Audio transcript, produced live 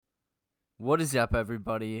What is up,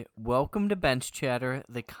 everybody? Welcome to Bench Chatter,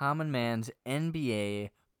 the Common Man's NBA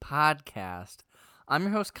podcast. I'm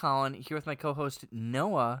your host, Colin, here with my co-host,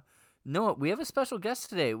 Noah. Noah, we have a special guest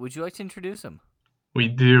today. Would you like to introduce him? We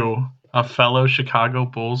do. A fellow Chicago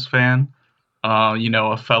Bulls fan,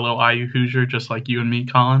 a fellow IU Hoosier just like you and me,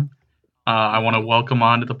 Colin. I want to welcome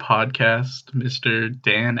on to the podcast Mr.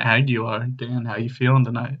 Dan Aguilar. Dan, how you feeling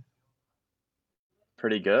tonight?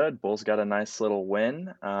 Pretty good. Bulls got a nice little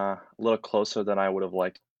win. A little closer than I would have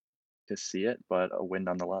liked to see it, but a win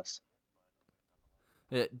nonetheless.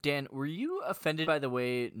 Dan, were you offended by the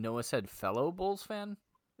way Noah said fellow Bulls fan?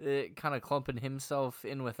 Kind of clumping himself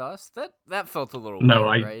in with us? That felt a little No,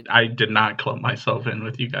 weird, right? I did not clump myself in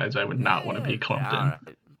with you guys. I would not want to be clumped in.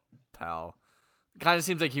 Right, pal. Kind of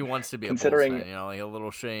seems like he wants to be a Bulls fan, like a little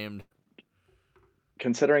shamed.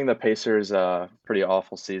 Considering the Pacers' pretty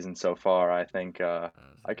awful season so far, I think I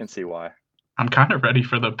can see why. I'm kind of ready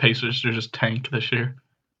for the Pacers to just tank this year.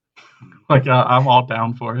 I'm all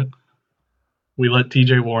down for it. We let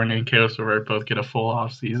TJ Warren and Kaos LeVert both get a full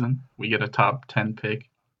off season. We get a top 10 pick.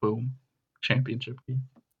 Boom. Championship game.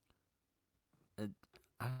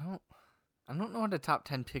 I don't know what a top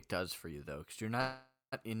 10 pick does for you, though, because you're not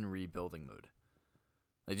in rebuilding mood.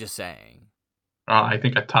 Like, just saying. I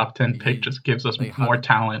think a top 10 pick just gives us more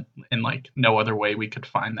talent in, no other way we could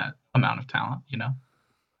find that amount of talent, you know?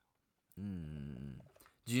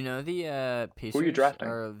 Do you know the Pacers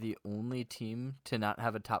are the only team to not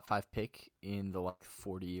have a top 5 pick in the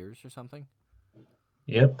 40 years or something?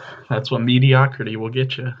 Yep, that's what mediocrity will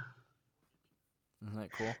get you. Isn't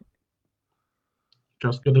that cool?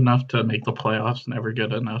 Just good enough to make the playoffs, never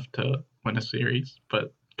good enough to win a series,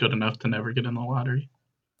 but good enough to never get in the lottery.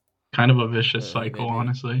 Kind of a vicious cycle, maybe.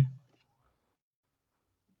 Honestly.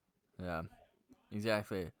 Yeah,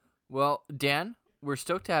 exactly. Well, Dan, we're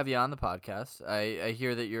stoked to have you on the podcast. I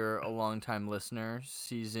hear that you're a longtime listener,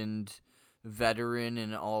 seasoned veteran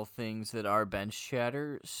in all things that are bench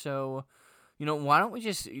chatter. So, why don't we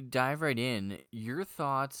just dive right in? Your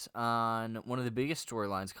thoughts on one of the biggest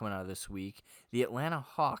storylines coming out of this week: the Atlanta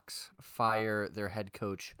Hawks fire their head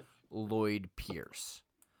coach, Lloyd Pierce.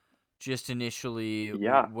 Just initially,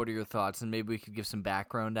 What are your thoughts? And maybe we could give some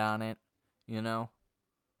background on it,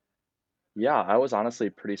 Yeah, I was honestly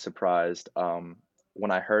pretty surprised when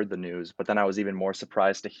I heard the news, but then I was even more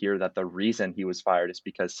surprised to hear that the reason he was fired is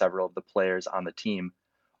because several of the players on the team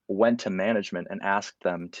went to management and asked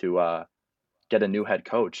them to get a new head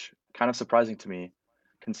coach. Kind of surprising to me,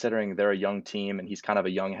 considering they're a young team and he's kind of a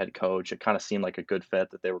young head coach. It kind of seemed like a good fit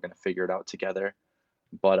that they were going to figure it out together.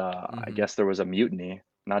 But I guess there was a mutiny.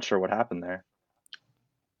 Not sure what happened there.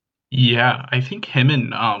 Yeah, I think him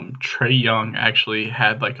and Trae Young actually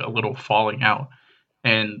had a little falling out,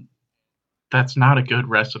 and that's not a good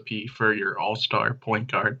recipe for your all-star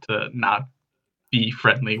point guard to not be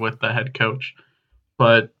friendly with the head coach.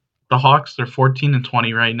 But the Hawks, they're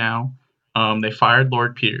 14-20 right now. They fired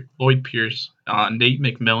Lloyd Pierce. Nate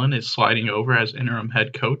McMillan is sliding over as interim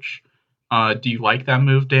head coach. Do you like that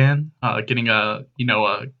move, Dan? Getting a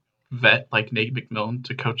vet like Nate McMillan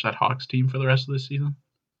to coach that Hawks team for the rest of the season?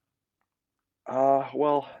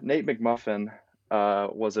 Well, Nate McMuffin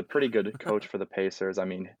was a pretty good coach for the Pacers. I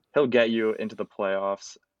mean, he'll get you into the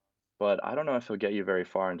playoffs, but I don't know if he'll get you very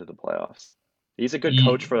far into the playoffs. He's a good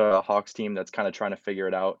coach for a Hawks team that's kind of trying to figure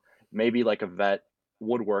it out. Maybe like a vet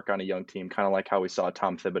would work on a young team, kind of like how we saw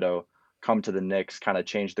Tom Thibodeau come to the Knicks, kind of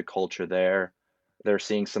change the culture there. They're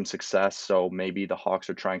seeing some success, so maybe the Hawks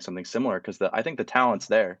are trying something similar because I think the talent's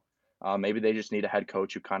there. Maybe they just need a head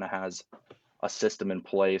coach who kind of has a system in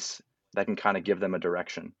place that can kind of give them a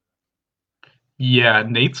direction. Yeah,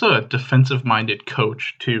 Nate's a defensive-minded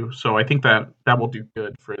coach too, so I think that will do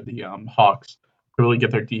good for the Hawks to really get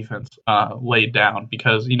their defense laid down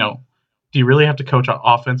because, do you really have to coach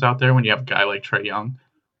offense out there when you have a guy like Trae Young?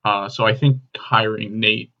 So I think hiring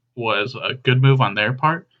Nate was a good move on their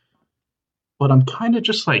part, but I'm kind of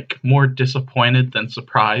just more disappointed than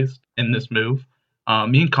surprised in this move.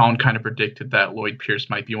 Me and Colin kind of predicted that Lloyd Pierce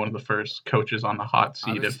might be one of the first coaches on the hot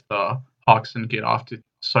seat if the Hawks didn't get off to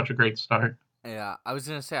such a great start. Yeah, I was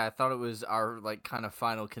gonna say I thought it was our kind of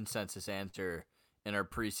final consensus answer in our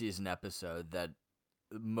preseason episode that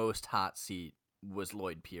most hot seat was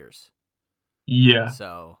Lloyd Pierce. Yeah.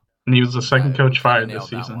 So and he was the second coach fired this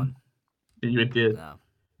season. You did. Yeah.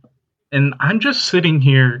 And I'm just sitting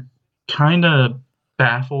here kind of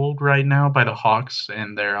baffled right now by the Hawks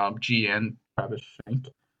and their GM Travis Schenck.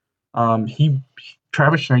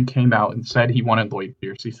 Travis Schenck came out and said he wanted Lloyd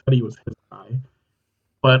Pierce. He said he was his guy.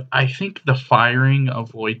 But I think the firing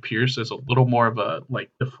of Lloyd Pierce is a little more of a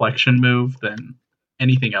deflection move than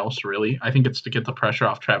anything else, really. I think it's to get the pressure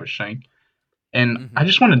off Travis Schenck. And I Mm-hmm.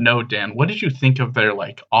 just want to know, Dan, what did you think of their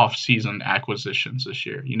like off-season acquisitions this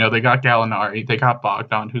year? They got Gallinari, they got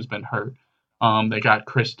Bogdan, who's been hurt. They got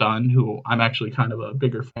Chris Dunn, who I'm actually kind of a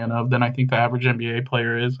bigger fan of than I think the average NBA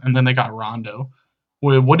player is, and then they got Rondo.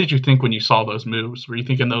 What did you think when you saw those moves? Were you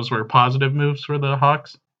thinking those were positive moves for the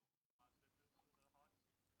Hawks?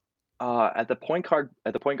 At the point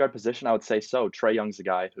guard position, I would say so. Trey Young's a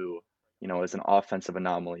guy who, is an offensive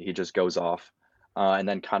anomaly. He just goes off, and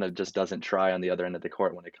then kind of just doesn't try on the other end of the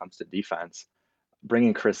court when it comes to defense.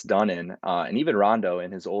 Bringing Chris Dunn in, and even Rondo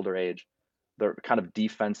in his older age, they're kind of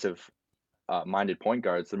defensive minded point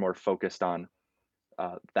guards. They're more focused on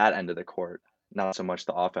that end of the court, not so much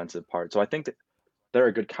the offensive part. So I think that they're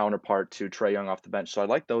a good counterpart to Trey Young off the bench. So I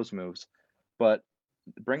like those moves, but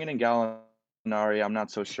bringing in Gallinari, I'm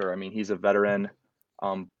not so sure. I mean, he's a veteran,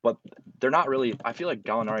 but they're not really. I feel like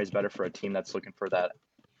Gallinari is better for a team that's looking for that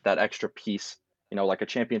extra piece. Like a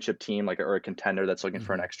championship team, or a contender that's looking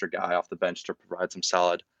for an Mm-hmm. extra guy off the bench to provide some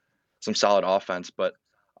solid offense. But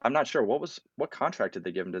I'm not sure what contract did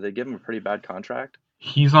they give him? Did they give him a pretty bad contract?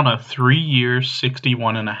 He's on a 3-year,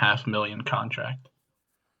 61.5 million contract.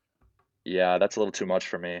 Yeah, that's a little too much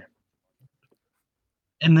for me.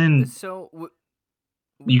 And then So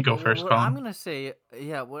you go first, what I'm Colin. gonna say,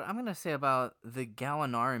 yeah, what I'm gonna say about the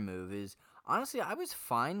Gallinari move is honestly, I was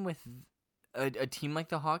fine with a team like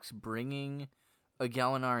the Hawks bringing a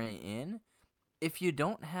Gallinari in if you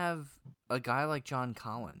don't have a guy like John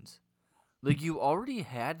Collins. Like you already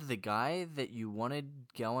had the guy that you wanted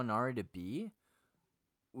Gallinari to be.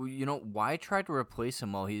 Why try to replace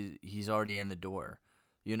him while he's already in the door?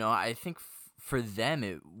 I think for them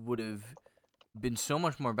it would have been so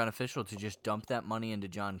much more beneficial to just dump that money into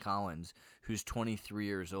John Collins, who's 23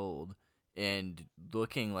 years old and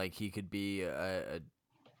looking like he could be a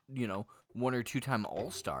one or two time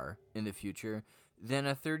All-Star in the future, than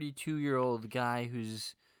a 32-year-old guy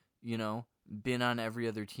who's been on every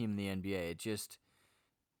other team in the NBA.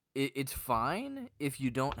 It's fine if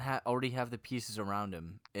you don't already have the pieces around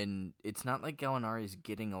him, and it's not like Gallinari is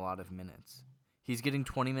getting a lot of minutes. He's getting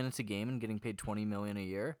 20 minutes a game and getting paid $20 million a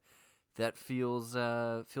year. That feels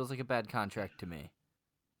like a bad contract to me.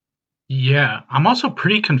 Yeah, I'm also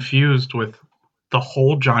pretty confused with the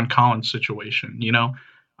whole John Collins situation.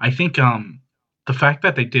 I think the fact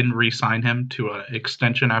that they didn't re-sign him to an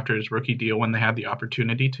extension after his rookie deal when they had the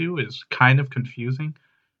opportunity to is kind of confusing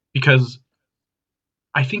because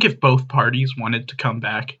I think if both parties wanted to come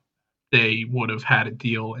back, they would have had a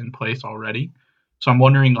deal in place already. So I'm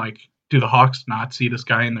wondering, like, do the Hawks not see this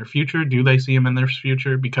guy in their future? Do they see him in their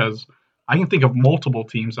future? Because I can think of multiple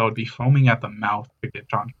teams that would be foaming at the mouth to get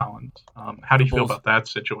John Collins. How do The you feel Bulls. about that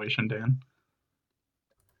situation, Dan?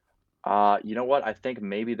 You know what? I think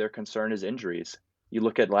maybe their concern is injuries. You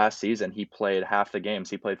look at last season; he played half the games.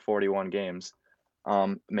 He played 41 games.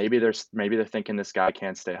 Maybe they're thinking this guy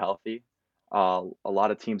can't stay healthy. A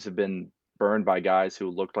lot of teams have been burned by guys who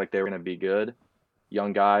looked like they were going to be good.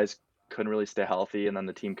 Young guys couldn't really stay healthy, and then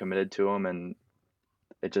the team committed to him, and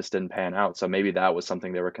it just didn't pan out. So maybe that was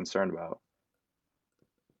something they were concerned about.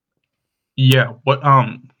 Yeah.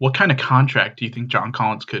 What kind of contract do you think John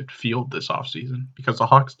Collins could field this offseason? Because the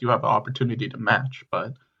Hawks do have the opportunity to match,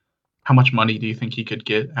 but how much money do you think he could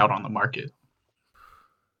get out on the market?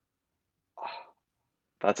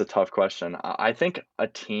 That's a tough question. I think a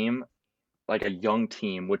team, like a young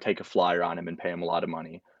team, would take a flyer on him and pay him a lot of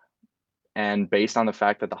money. And based on the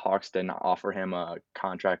fact that the Hawks didn't offer him a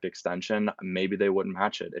contract extension, maybe they wouldn't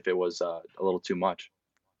match it if it was a little too much.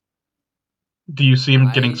 Do you see him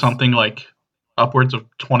getting I something like upwards of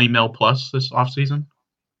 20 mil plus this offseason?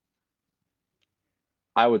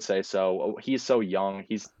 I would say so. He's so young.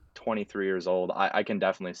 He's 23 years old. I can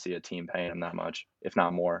definitely see a team paying him that much, if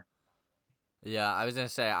not more. Yeah, I was gonna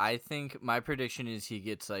say I think my prediction is he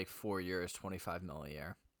gets like 4 years, 25 mil a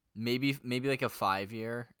year. Maybe like a 5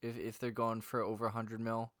 year if they're going for over 100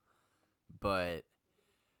 mil. But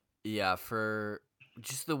yeah, for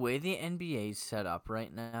just the way the NBA is set up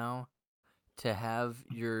right now, to have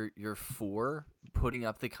your four putting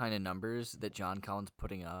up the kind of numbers that John Collins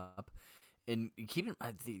putting up, and keep in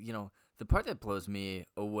mind, the part that blows me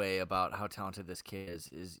away about how talented this kid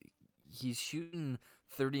is he's shooting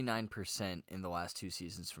 39% in the last 2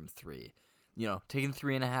 seasons from three. Taking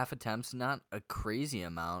 3.5 attempts, not a crazy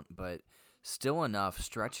amount, but still enough.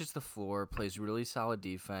 Stretches the floor, plays really solid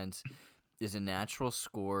defense, is a natural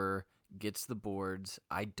scorer, gets the boards.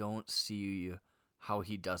 I don't see how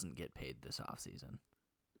he doesn't get paid this offseason.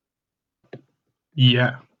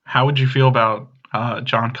 Yeah. How would you feel about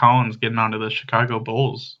John Collins getting onto the Chicago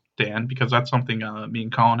Bulls, Dan? Because that's something me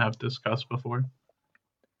and Colin have discussed before.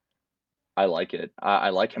 I like it. I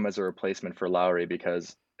like him as a replacement for Lowry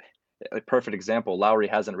because a perfect example, Lowry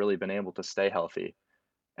hasn't really been able to stay healthy.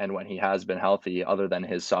 And when he has been healthy, other than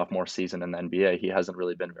his sophomore season in the NBA, he hasn't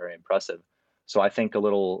really been very impressive. So I think a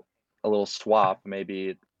little swap,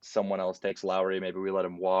 maybe someone else takes Lowry, maybe we let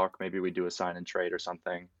him walk, maybe we do a sign and trade or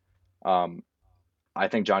something. Um, I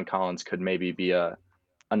think John Collins could maybe be a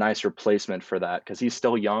nice replacement for that because he's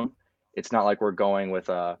still young. It's not like we're going with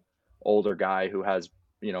a older guy who has,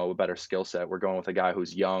 a better skill set. We're going with a guy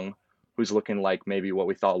who's young, who's looking like maybe what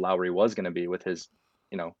we thought Lowry was going to be with his,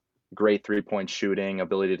 you know, great 3-point shooting,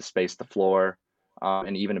 ability to space the floor,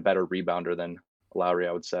 and even a better rebounder than Lowry,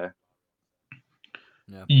 I would say.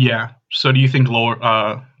 Yeah. Yeah. So do you think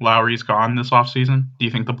Lowry's gone this offseason? Do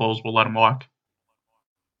you think the Bulls will let him walk?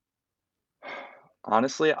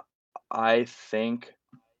 Honestly, I think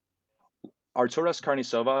Arturas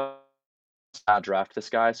Karnisova not draft this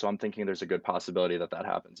guy, so I'm thinking there's a good possibility that that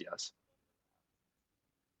happens. Yes.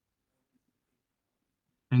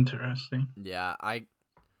 Interesting. Yeah,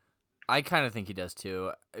 I kind of think he does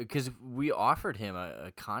too, because we offered him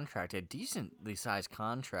a contract, a decently sized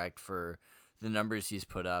contract for the numbers he's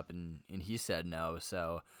put up, and he said no.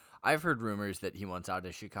 So I've heard rumors that he wants out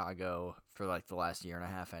of Chicago for like the last year and a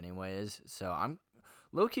half, anyways. So I'm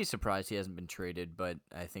low key surprised he hasn't been traded, but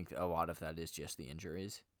I think a lot of that is just the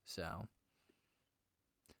injuries. So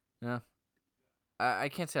yeah, I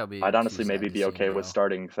can't say I'll be I'd too honestly sad maybe to be see him okay with go.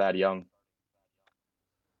 starting Thad Young.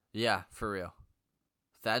 Yeah, for real.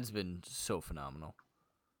 Thad's been so phenomenal.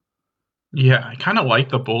 Yeah, I kind of like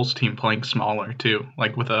the Bulls team playing smaller too,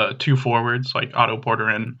 like with two forwards like Otto Porter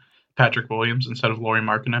and Patrick Williams instead of Lauri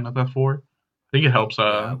Markkanen at the four. I think it helps.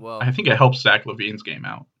 Yeah, I well, think it helps Zach LaVine's game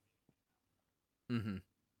out. mm-hmm.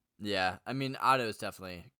 Yeah, I mean, Otto's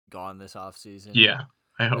definitely gone this offseason. Yeah,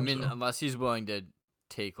 I I hope mean, so. unless he's willing to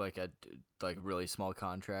take like a really small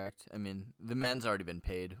contract. I mean, the man's already been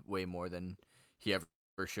paid way more than he ever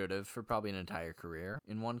should have for probably an entire career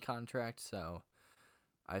in one contract. So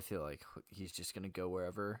I feel like he's just gonna go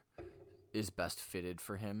wherever is best fitted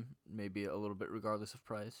for him. Maybe a little bit regardless of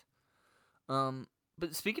price. Um,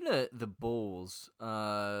 but speaking of the Bulls,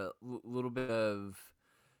 little bit of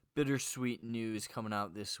bittersweet news coming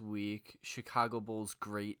out this week. Chicago Bulls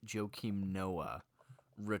great Joakim Noah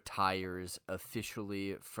retires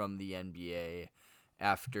officially from the NBA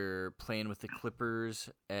after playing with the Clippers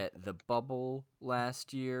at the bubble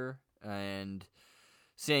last year and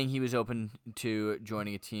saying he was open to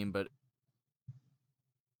joining a team, but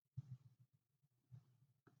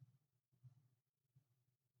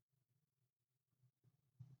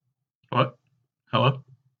What? Hello?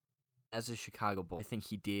 as a Chicago Bull, I think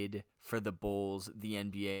he did for the Bulls the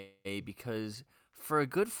NBA because for a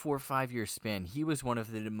good 4 or 5 year span, he was one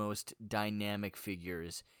of the most dynamic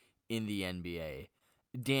figures in the NBA.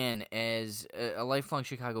 Dan, as a lifelong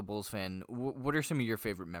Chicago Bulls fan, what are some of your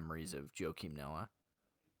favorite memories of Joakim Noah?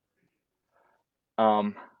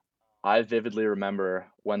 Um, I vividly remember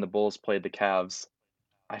when the Bulls played the Cavs.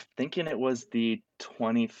 I'm thinking it was the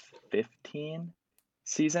 2015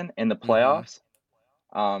 season in the Mm-hmm. playoffs.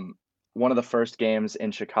 Um, One of the first games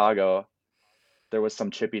in Chicago, there was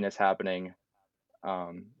some chippiness happening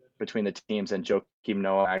um, between the teams, and Joakim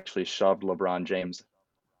Noah actually shoved LeBron James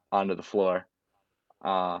onto the floor.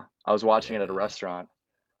 I was watching it at a Yeah, restaurant,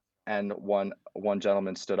 and one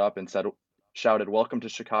gentleman stood up and shouted, "Welcome to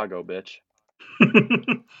Chicago, bitch!"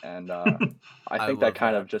 And I I think that love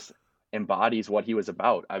kind of that. just embodies what he was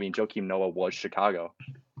about. I mean, Joakim Noah was Chicago.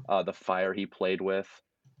 The fire he played with,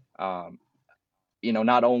 um,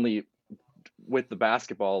 not only with the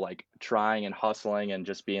basketball, like trying and hustling and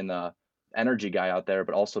just being the energy guy out there,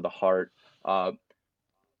 but also the heart, uh,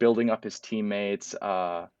 building up his teammates.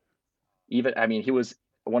 Even, I mean, he was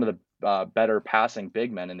one of the better passing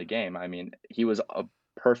big men in the game. I mean, he was a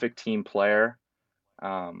perfect team player,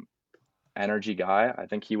 um, energy guy. I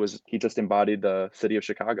think he just embodied the city of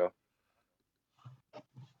Chicago.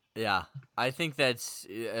 Yeah, I think that's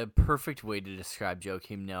a perfect way to describe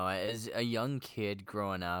Joakim Noah. As a young kid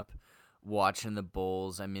growing up, watching the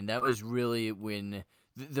Bulls, I mean, that was really when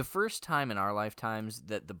the first time in our lifetimes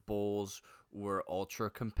that the Bulls were ultra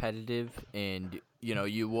competitive, and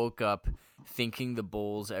you woke up thinking the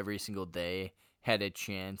Bulls every single day had a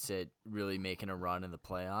chance at really making a run in the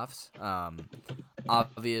playoffs.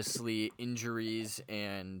 Obviously, injuries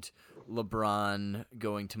and LeBron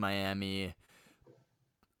going to Miami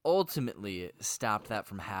ultimately stopped that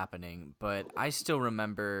from happening, but I still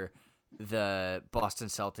remember the Boston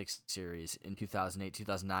Celtics series in 2008,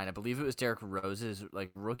 2009. I believe it was Derrick Rose's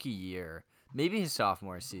like rookie year, maybe his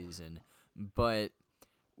sophomore season, but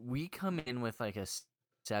we come in with like a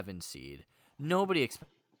 7 seed. Nobody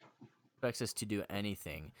expected expects us to do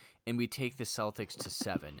anything, and we take the Celtics to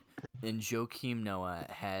 7. And Joakim Noah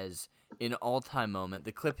has an all-time moment.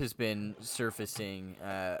 The clip has been surfacing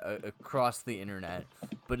across the internet,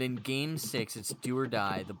 but in Game 6, it's do or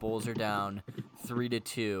die. The Bulls are down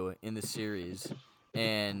 3-2 in the series,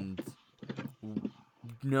 and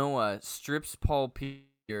Noah strips Paul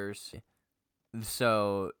Pierce.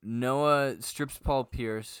 So Noah strips Paul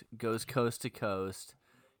Pierce, goes coast to coast,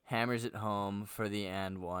 hammers it home for the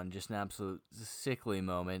and one. Just an absolute sickly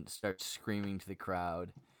moment. Starts screaming to the crowd.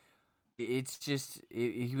 It's just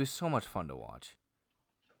he was so much fun to watch.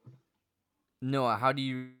 Noah, how do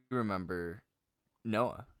you remember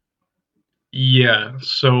Noah? Yeah,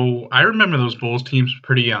 so I remember those Bulls teams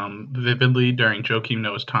pretty vividly during Joakim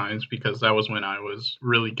Noah's times because that was when I was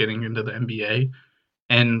really getting into the NBA.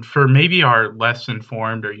 And for maybe our less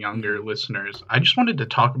informed or younger listeners, I just wanted to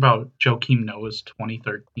talk about Joakim Noah's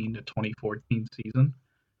 2013 to 2014 season,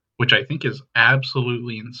 which I think is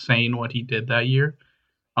absolutely insane what he did that year.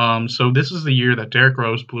 So this is the year that Derrick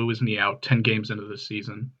Rose blew his knee out 10 games into the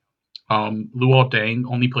season. Luol Deng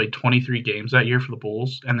only played 23 games that year for the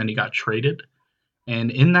Bulls, and then he got traded.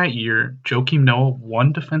 And in that year, Joakim Noah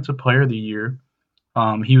won Defensive Player of the Year.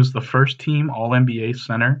 He was the first team All NBA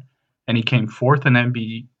center, and he came fourth in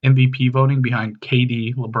MVP voting behind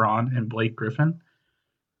KD, LeBron, and Blake Griffin.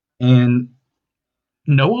 And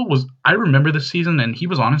Noah was, I remember the season, and he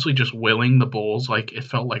was honestly just willing the Bulls. Like, it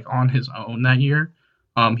felt like on his own that year.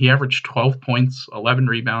 He averaged 12 points, 11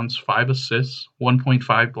 rebounds, 5 assists,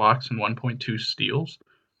 1.5 blocks, and 1.2 steals.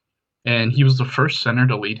 And he was the first center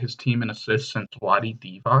to lead his team in assists since Vlade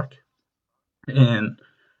Divac. And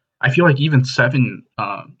I feel like even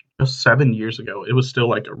just 7 years ago, it was still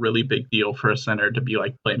like a really big deal for a center to be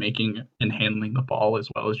like playmaking and handling the ball as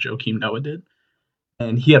well as Joakim Noah did.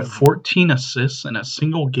 And he had 14 assists in a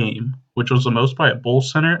single game, which was the most by a Bull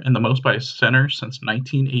center and the most by a center since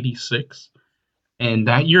 1986. And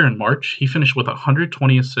that year in March, he finished with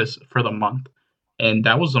 120 assists for the month, and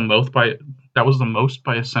that was the most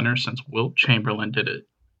by a center since Wilt Chamberlain did it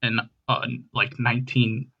in like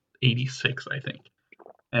 1986, I think.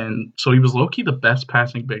 And so he was low-key the best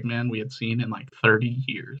passing big man we had seen in like 30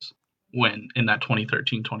 years when in that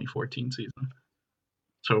 2013-2014 season.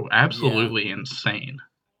 So absolutely insane.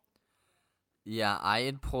 Yeah, I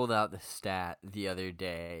had pulled out the stat the other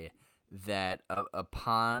day that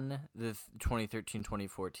upon the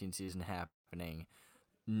 2013-2014 season happening,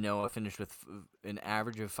 Noah finished with an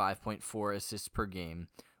average of 5.4 assists per game,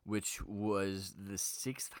 which was the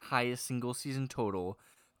 6th highest single season total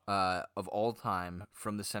of all time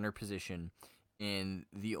from the center position. And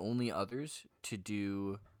the only others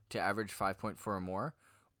to average 5.4 or more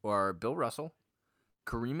are Bill Russell,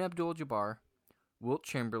 Kareem Abdul-Jabbar, Wilt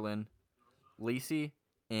Chamberlain, Lacey,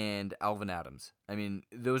 and Alvin Adams. I mean,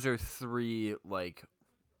 those are 3 like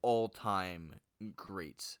all-time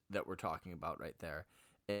greats that we're talking about right there.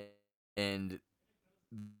 And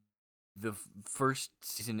the first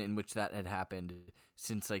season in which that had happened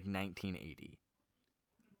since like 1980.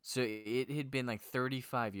 So it had been like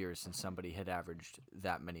 35 years since somebody had averaged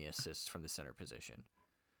that many assists from the center position.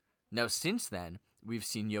 Now, since then, we've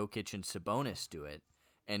seen Jokic and Sabonis do it,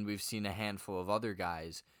 and we've seen a handful of other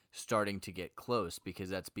guys starting to get close because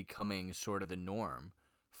that's becoming sort of the norm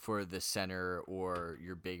for the center or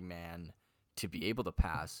your big man to be able to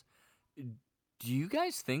pass. Do you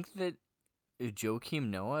guys think that Joakim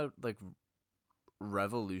Noah like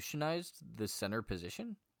revolutionized the center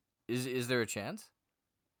position? Is there a chance?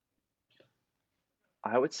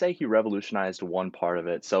 I would say he revolutionized one part of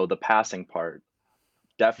it. So the passing part,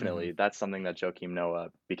 definitely, that's something that Joakim Noah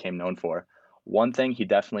became known for. One thing he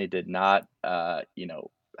definitely did not,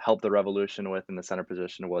 help the revolution with in the center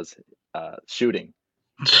position was shooting.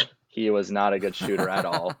 He was not a good shooter at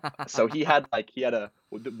all. So he had a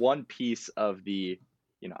one piece of the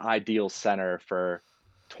ideal center for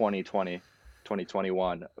 2020,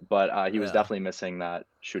 2021, but he was definitely missing that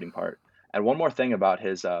shooting part. And one more thing about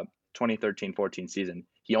his 2013-14 season,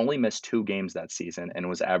 he only missed 2 games that season and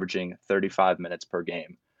was averaging 35 minutes per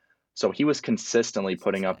game. So he was consistently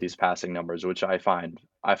putting up these passing numbers, which I find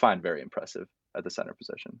very impressive at the center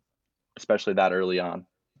position, especially that early on.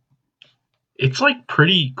 It's like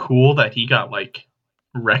pretty cool that he got like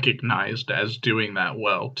recognized as doing that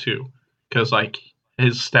well too, because like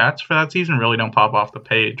his stats for that season really don't pop off the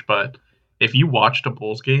page. But if you watched a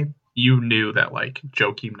Bulls game, you knew that like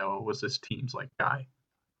Joakim Noah was this team's like guy.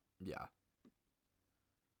 Yeah.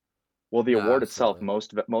 Well, the No, award itself,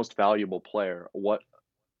 absolutely. most valuable player, what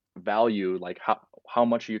value, like how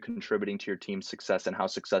much are you contributing to your team's success and how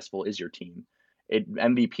successful is your team?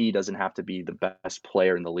 MVP doesn't have to be the best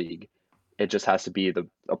player in the league. It just has to be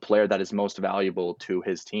a player that is most valuable to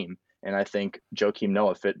his team. And I think Joakim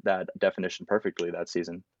Noah fit that definition perfectly that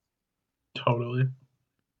season. Totally.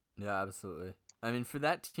 Yeah, absolutely. I mean, for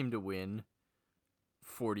that team to win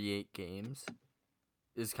 48 games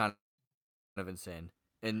is kind of insane.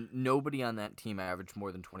 And nobody on that team averaged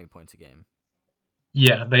more than 20 points a game.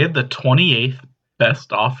 Yeah, they had the 28th best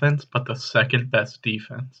offense, but the second best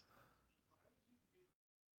defense.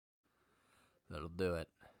 That'll do it.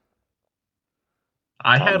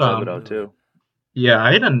 I Tom had Thibodeau too. Yeah,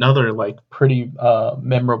 I had another like pretty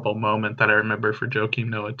memorable moment that I remember for Joakim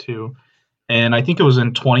Noah too. And I think it was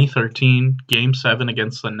in 2013, Game 7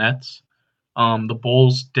 against the Nets. The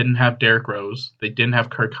Bulls didn't have Derrick Rose, they didn't have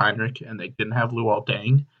Kirk Heinrich, and they didn't have Luol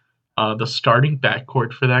Deng. The starting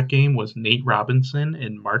backcourt for that game was Nate Robinson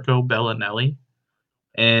and Marco Bellinelli.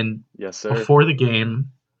 And Yes, sir. before the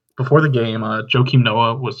game, Joakim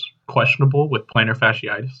Noah was questionable with plantar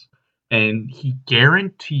fasciitis, and he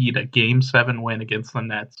guaranteed a Game 7 win against the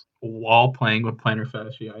Nets while playing with plantar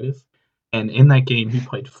fasciitis. And in that game, he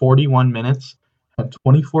played 41 minutes, had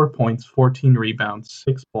 24 points, 14 rebounds,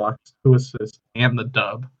 6 blocks, 2 assists, and the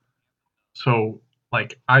dub. So,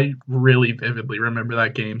 like, I really vividly remember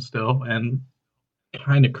that game still, and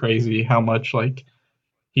kind of crazy how much, like,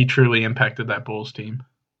 he truly impacted that Bulls team.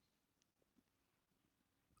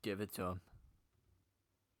 Give it to him.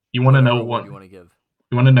 You want to Whatever know award what you want to give.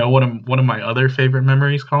 You want to know one of my other favorite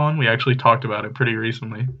memories, Colin? We actually talked about it pretty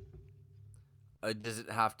recently. Does it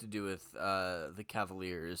have to do with the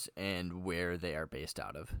Cavaliers and where they are based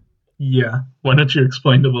out of? Yeah. Why don't you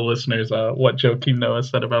explain to the listeners what Joakim Noah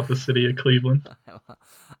said about the city of Cleveland?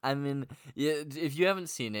 I mean, yeah, if you haven't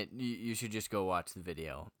seen it, you should just go watch the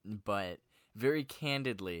video. But very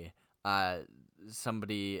candidly,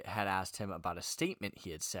 somebody had asked him about a statement he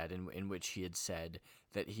had said in which he had said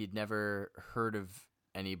that he'd never heard of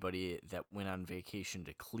anybody that went on vacation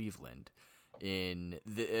to Cleveland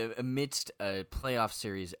amidst a playoff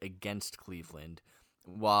series against Cleveland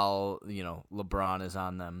while, LeBron is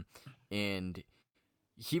on them. And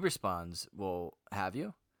he responds, well, have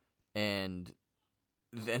you? And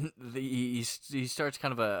then he starts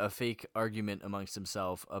kind of a fake argument amongst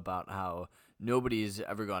himself about how nobody's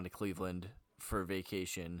ever gone to Cleveland for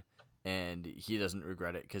vacation, and he doesn't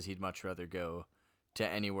regret it because he'd much rather go to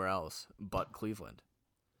anywhere else but Cleveland.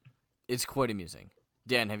 It's quite amusing.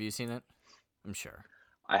 Dan, have you seen it? I'm sure.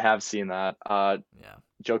 I have seen that. Yeah.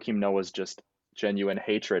 Joakim Noah's just genuine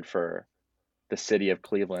hatred for the city of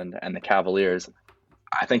Cleveland and the Cavaliers,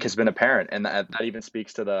 I think, has been apparent, and that even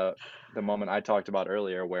speaks to the moment I talked about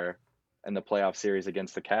earlier, where in the playoff series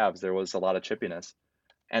against the Cavs there was a lot of chippiness,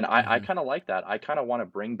 and I kind of like that. I kind of want to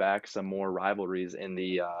bring back some more rivalries in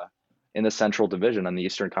the Central Division and the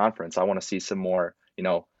Eastern Conference. I want to see some more,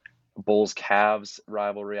 Bulls Cavs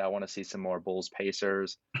rivalry. I want to see some more Bulls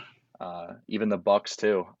Pacers. Even the Bucks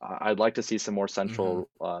too. I'd like to see some more Central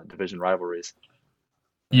Division rivalries.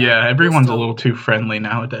 Yeah, everyone's a little too friendly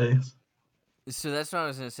nowadays. So that's what I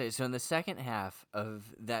was going to say. So in the second half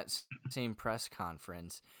of that same press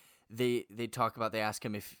conference, they ask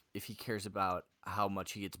him if he cares about how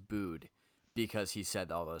much he gets booed because he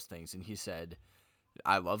said all those things, and he said,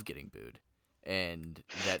 I love getting booed, and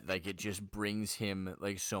that like it just brings him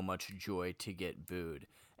like so much joy to get booed,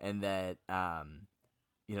 and that and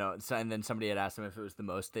then somebody had asked him if it was the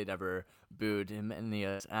most they'd ever booed him, and he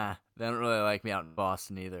goes, they don't really like me out in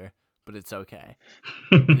Boston either, but it's okay.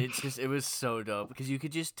 And it was so dope because you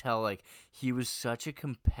could just tell like he was such a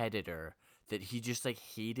competitor that he just like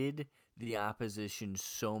hated the opposition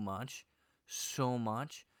so much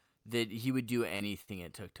that he would do anything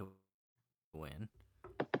it took to win.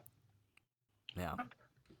 Yeah.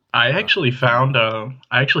 I actually found a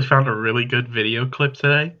really good video clip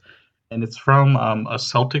today, and it's from a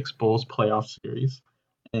Celtics Bulls playoff series.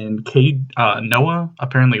 And Noah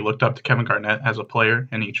apparently looked up to Kevin Garnett as a player,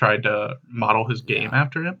 and he tried to model his game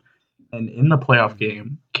after him. And in the playoff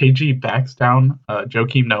game, KG backs down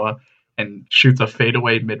Joakim Noah and shoots a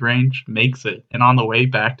fadeaway mid-range, makes it. And on the way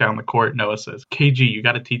back down the court, Noah says, KG, you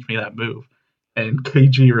got to teach me that move. And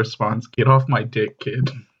KG responds, get off my dick,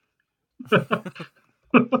 kid.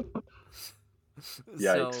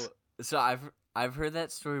 Yikes. So I've heard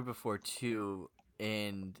that story before too,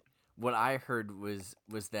 and what I heard was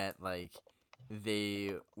that like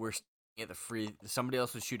they were at somebody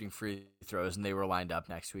else was shooting free throws and they were lined up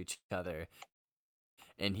next to each other,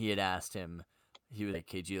 and he had asked him, he was like,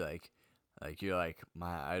 KG, like you're like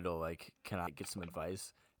my idol, like can I get some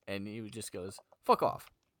advice? And he just goes, fuck off.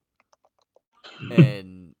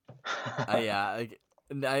 And I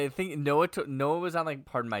think Noah was on like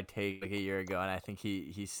Pardon My Take like a year ago, and I think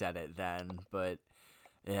he said it then. But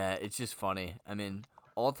Yeah, it's just funny. I mean,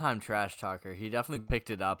 all-time trash talker. He definitely picked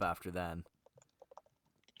it up after then.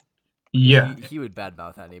 Yeah, He would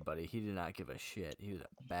badmouth anybody. He did not give a shit. He was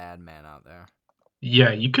a bad man out there.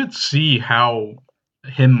 yeah, you could see how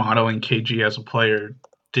him modeling KG as a player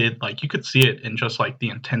did. Like, you could see it in just like the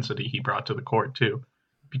intensity he brought to the court too.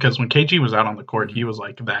 Because when KG was out on the court, he was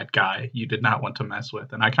like that guy you did not want to mess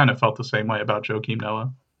with. And I kind of felt the same way about Joakim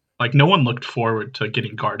Noah. Like, no one looked forward to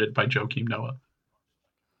getting guarded by Joakim Noah.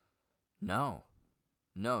 No,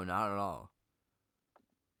 not at all.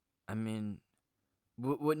 I mean,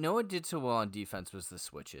 what Noah did so well on defense was the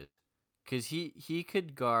switches, because he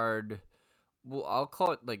could guard. Well, I'll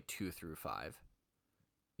call it like 2 through 5.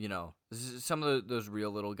 You know, some of those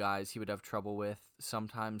real little guys he would have trouble with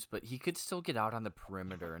sometimes, but he could still get out on the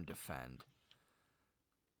perimeter and defend,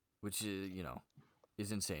 which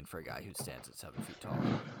is insane for a guy who stands at 7 feet tall.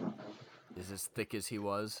 Is as thick as he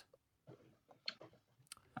was.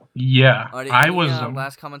 Yeah, Any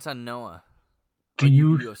last comments on Noah? Do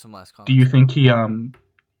you have some last comments? do you think he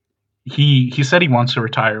said he wants to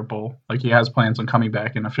retire Bull, like he has plans on coming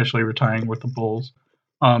back and officially retiring with the Bulls?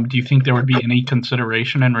 Do you think there would be any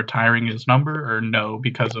consideration in retiring his number, or no,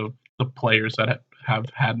 because of the players that have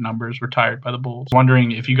had numbers retired by the Bulls?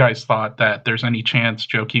 Wondering if you guys thought that there's any chance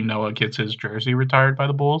Joakim Noah gets his jersey retired by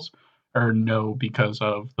the Bulls, or no, because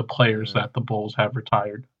of the players that the Bulls have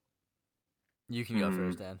retired. You can go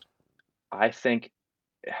first, Dan. I think,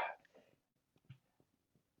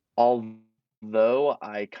 although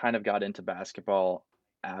I kind of got into basketball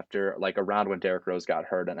after, like, around when Derrick Rose got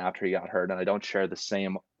hurt and after he got hurt, and I don't share the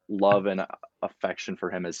same love and affection for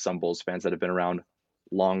him as some Bulls fans that have been around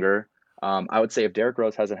longer. I would say if Derrick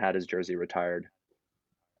Rose hasn't had his jersey retired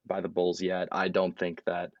by the Bulls yet, I don't think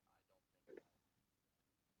that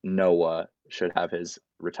Noah should have his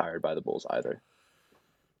retired by the Bulls either.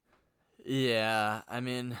 Yeah, I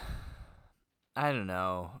mean, I don't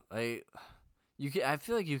know. I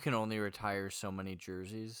feel like you can only retire so many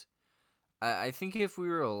jerseys. I think if we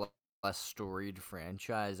were a less storied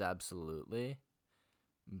franchise, absolutely.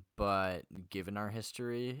 But given our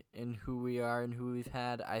history and who we are and who we've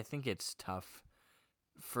had, I think it's tough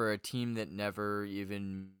for a team that never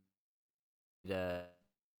even the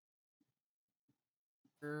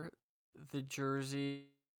jersey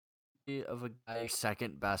of a guy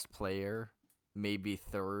second best player, maybe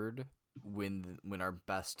third, when our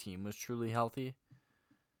best team was truly healthy.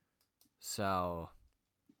 So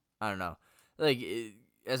I don't know. Like,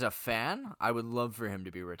 as a fan, I would love for him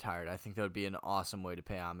to be retired. I think that would be an awesome way to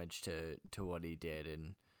pay homage to what he did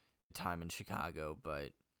in time in Chicago, but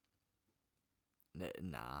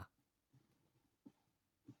nah.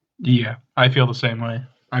 Yeah, I feel the same way.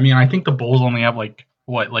 I mean, I think the Bulls only have like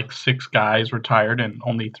 6 guys retired, and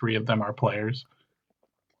only 3 of them are players.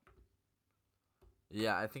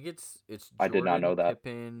 Yeah, I think it's Jordan, I did not know that.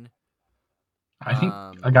 Pippen, I think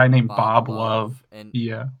a guy named Bob Love Love. and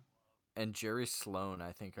Yeah, and Jerry Sloan,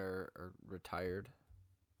 I think, are retired.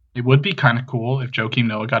 it would be kind of cool if Joakim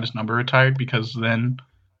Noah got his number retired, because then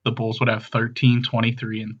the Bulls would have 13,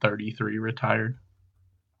 23, and 33 retired.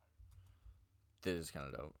 That is kind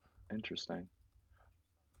of dope. Interesting.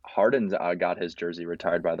 Harden got his jersey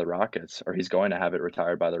retired by the Rockets, or he's going to have it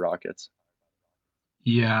retired by the Rockets.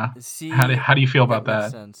 Yeah. See, how do you feel about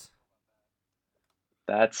makes that? Sense.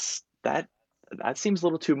 That seems a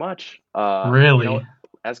little too much. Really?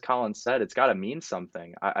 As Colin said, it's got to mean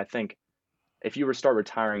something. I think if you start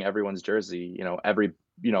retiring everyone's jersey,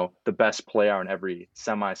 the best player on every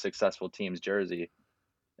semi-successful team's jersey,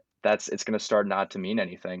 it's going to start not to mean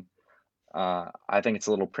anything. I think it's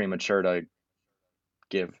a little premature to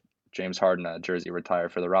give James Harden a jersey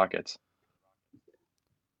retired for the Rockets.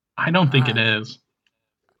 I don't think it is.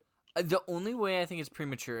 The only way I think it's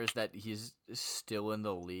premature is that he's still in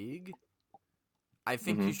the league. I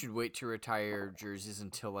think you should wait to retire jerseys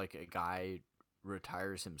until like a guy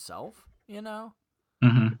retires himself,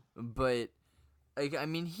 But I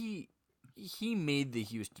mean, he made the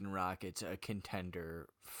Houston Rockets a contender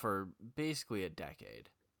for basically a decade.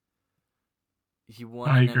 He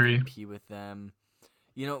won an MVP with them.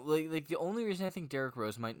 Like the only reason I think Derrick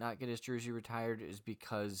Rose might not get his jersey retired is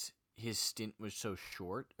because his stint was so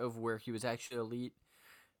short of where he was actually elite.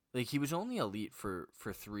 Like, he was only elite for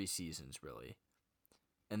 3 seasons, really.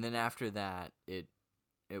 And then after that, it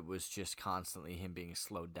was just constantly him being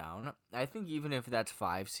slowed down. I think even if that's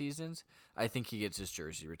 5 seasons, I think he gets his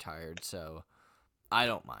jersey retired, so I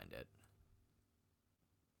don't mind it.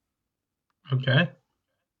 Okay.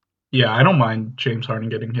 Yeah, I don't mind James Harden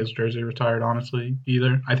getting his jersey retired, honestly,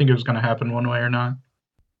 either. I think it was going to happen one way or not.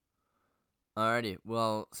 Alrighty.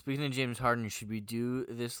 Well, speaking of James Harden, should we do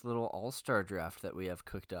this little All-Star draft that we have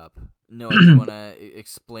cooked up? Noah, do you want to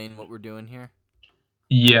explain what we're doing here?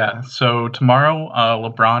 Yeah, so tomorrow,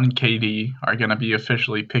 LeBron and KD are going to be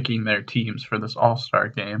officially picking their teams for this All-Star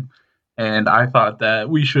game, and I thought that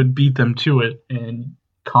we should beat them to it, and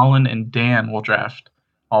Colin and Dan will draft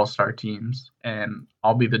All-Star teams, and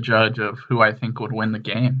I'll be the judge of who I think would win the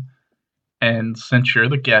game. And since you're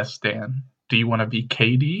the guest, Dan, do you want to be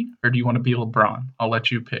KD or do you want to be LeBron? I'll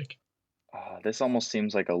let you pick. This almost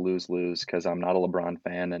seems like a lose-lose because I'm not a LeBron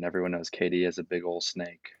fan and everyone knows KD is a big old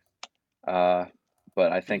snake.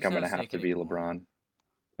 But I think He's I'm not going a to have snake to be anymore. LeBron.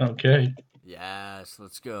 Okay. Yes,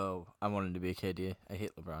 let's go. I wanted to be KD. I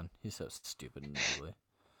hate LeBron. He's so stupid and ugly.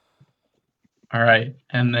 All right.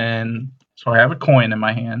 And then, so I have a coin in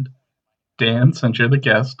my hand. Dan, since you're the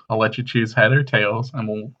guest, I'll let you choose head or tails, and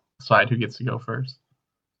we'll decide who gets to go first.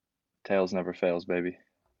 Tails never fails, baby.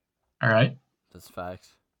 All right. That's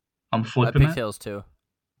facts. I'm I flipping picked it. tails too.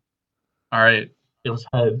 All right. It was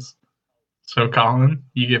heads. So, Colin,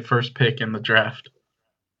 you get first pick in the draft.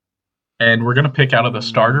 And we're going to pick out of the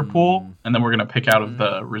starter pool, and then we're going to pick out of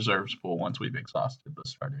the reserves pool once we've exhausted the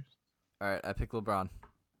starters. All right, I picked LeBron.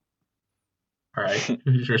 All right.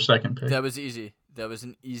 Who's your second pick? That was easy. That was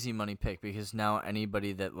an easy money pick because now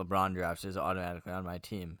anybody that LeBron drafts is automatically on my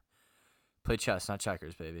team. Play chess, not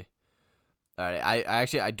checkers, baby. All right, I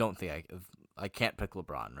actually don't think I can't pick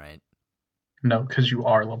LeBron, right? No, because you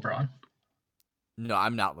are LeBron. No,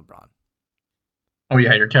 I'm not LeBron. Oh,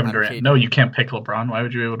 yeah, you're Kevin I'm Durant. KD. No, you can't pick LeBron. Why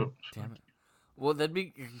would you be able to? Damn it. Well, that'd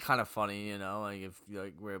be kind of funny, you know, like if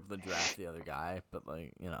like we're able to draft the other guy, but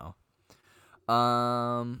like, you know.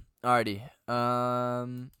 Alrighty.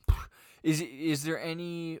 Is there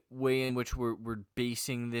any way in which we're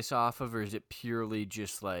basing this off of, or is it purely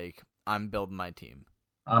just like I'm building my team?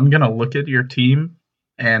 I'm going to look at your team,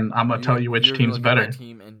 and I'm going to tell you which you're gonna team's look at my better.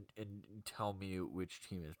 team and tell me which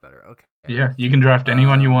team is better. Okay. Yeah, you can draft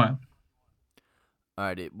anyone you want.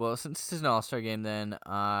 Alrighty. Well, since this is an All-Star game, then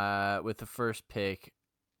with the first pick,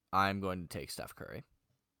 I'm going to take Steph Curry.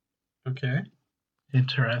 Okay.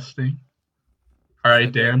 Interesting. All Should right, I be,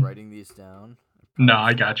 like, Dan. writing these down? No,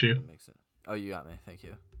 I got you. Oh, you got me. Thank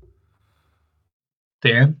you.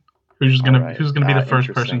 Dan, who's gonna Alright, be the first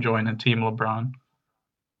person interesting. joining Team LeBron?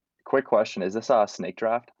 Quick question: is this a snake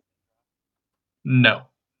draft? No.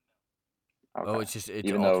 Okay. Oh, it's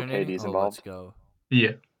Even though alternating? KD's Let's involved. go.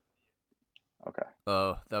 Yeah. Okay.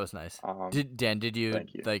 Oh, that was nice. Did you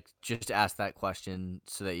thank you. like just ask that question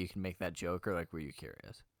so that you can make that joke, or like were you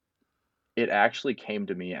curious? It actually came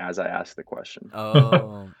to me as I asked the question.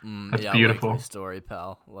 Oh, That's yeah, beautiful. Likely story,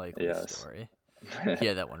 pal. Likely Yes. story. He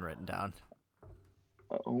had that one written down.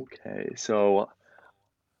 Okay, so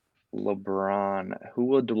LeBron. Who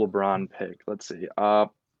would LeBron pick? Let's see.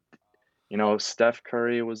 Steph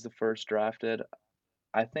Curry was the first drafted.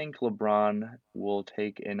 I think LeBron will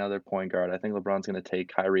take another point guard. I think LeBron's going to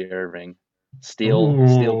take Kyrie Irving. Steal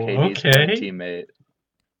KD's okay. point teammate.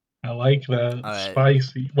 I like that. All right.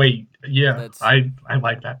 Spicy. Wait, yeah, That's- I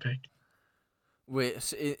like that pick. Wait,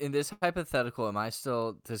 so in this hypothetical, am I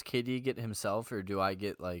still? Does KD get himself, or do I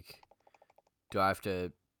get like? Do I have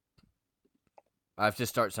to? I have to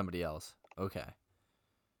start somebody else. Okay.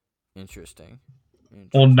 Interesting.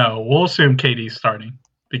 Well, no, we'll assume KD's starting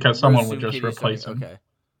because someone will just KD's replace starting. him.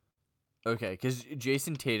 Okay, because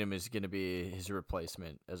Jason Tatum is going to be his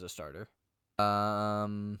replacement as a starter. I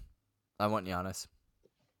want Giannis.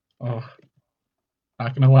 Oh,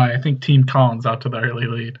 not gonna lie, I think Team Colin's out to the early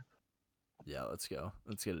lead. Yeah, let's go.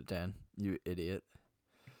 Let's get it, Dan. You idiot.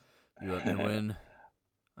 You let me win.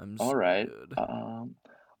 I'm All right. good.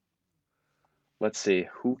 Let's see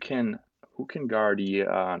who can guard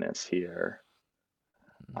Giannis here.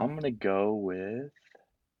 I'm gonna go with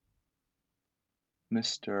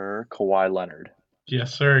Mr. Kawhi Leonard.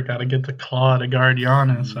 Yes, sir. Got to get the claw to guard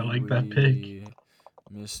Giannis. I like that pick. Kiwi,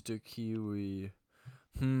 Mr. Kiwi.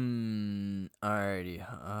 Alrighty.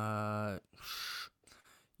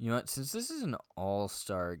 You know what? Since this is an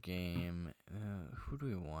all-star game, who do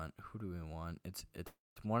we want? It's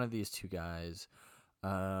one of these two guys.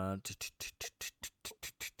 Flip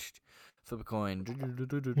a coin.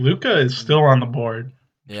 Luka is still on the board.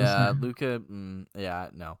 Yeah, Luka. Yeah,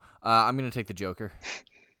 no. I'm gonna take the Joker.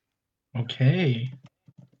 Okay.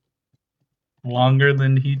 Longer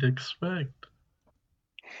than he'd expect.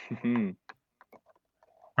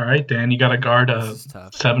 All right, Dan, you got to guard a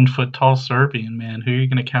 7-foot-tall Serbian, man. Who are you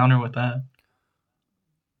going to counter with that?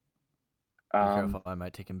 Be careful, I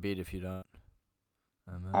might take him beat if you don't.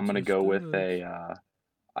 I'm going to go with a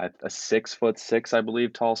 6'6", I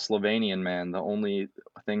believe, tall Slovenian man. The only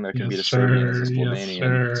thing that can beat a Serbian is a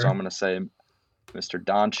Slovenian. So I'm going to say Mr.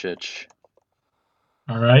 Doncic.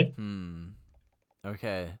 All right.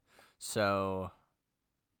 Okay, so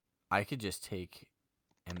I could just take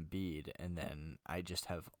Embiid, and then I just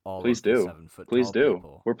have all Please of the do. 7-foot Please tall do.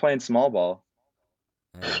 people, We're playing small ball.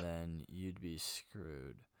 and then you'd be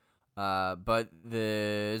screwed. But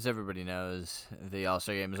as everybody knows, the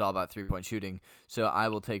All-Star game is all about 3-point shooting. So I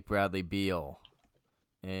will take Bradley Beal,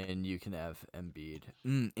 and you can have Embiid.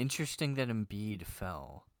 Interesting that Embiid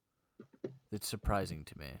fell. It's surprising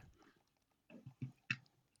to me.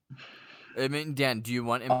 I mean, Dan, do you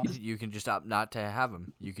want Embiid? You can just opt not to have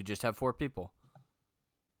him. You could just have 4 people.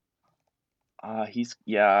 He's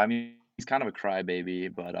kind of a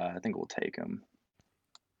crybaby, but I think we'll take him.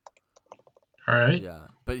 All right. Yeah,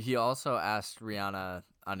 but he also asked Rihanna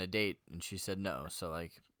on a date, and she said no. So,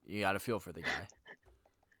 like, you got to feel for the guy.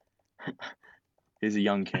 He's a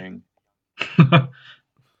young king.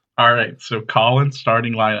 All right. So Colin's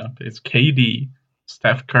starting lineup is KD,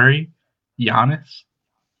 Steph Curry, Giannis,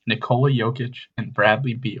 Nikola Jokic, and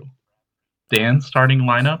Bradley Beal. Dan's starting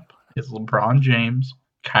lineup is LeBron James,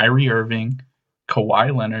 Kyrie Irving,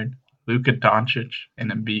 Kawhi Leonard, Luka Doncic,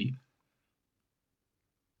 and Embiid.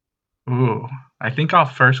 Ooh, I think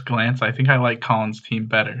off first glance, I think I like Colin's team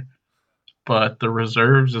better. But the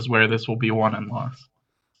reserves is where this will be won and lost.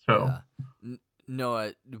 So Yeah.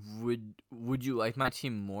 Noah, would you like my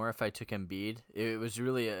team more if I took Embiid? It was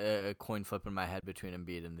really a coin flip in my head between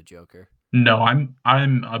Embiid and the Joker. no,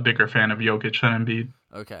 I'm a bigger fan of Jokic than Embiid.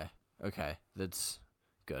 Okay, that's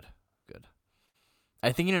good.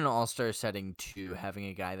 I think in an all-star setting, too, having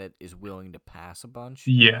a guy that is willing to pass a bunch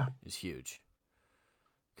is huge.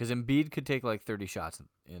 Because Embiid could take like 30 shots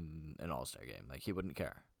in an all-star game. Like, he wouldn't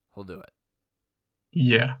care. He'll do it.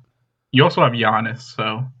 Yeah. You also have Giannis,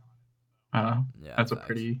 so that's a facts.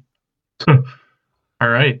 pretty... All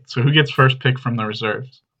right, so who gets first pick from the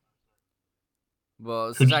reserves?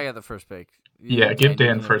 Well, since I got the first pick... Yeah, give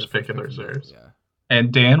Dan first pick of the reserves. Yeah.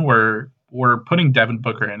 And Dan, we're putting Devin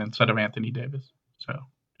Booker in instead of Anthony Davis. So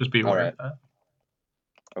just be aware of that.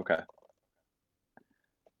 Okay.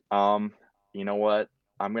 You know what?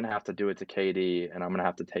 I'm gonna have to do it to KD, and I'm gonna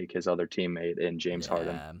have to take his other teammate in James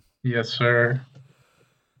Harden. Yes, sir.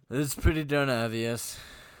 It's pretty darn obvious.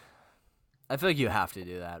 I feel like you have to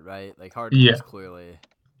do that, right? Like Harden is clearly.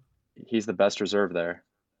 He's the best reserve there.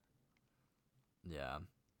 Yeah.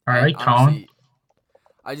 All right, Colin.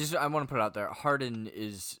 I want to put it out there. Harden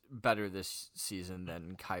is better this season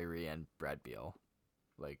than Kyrie and Brad Beal.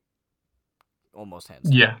 Like, almost hands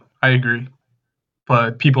down. Yeah, I agree.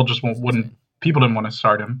 But people just people didn't want to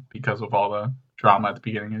start him because of all the drama at the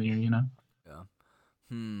beginning of the year, you know? Yeah.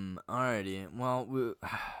 Alrighty. Well,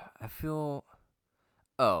 I feel...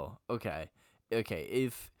 Oh, okay.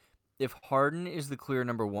 Okay, if Harden is the clear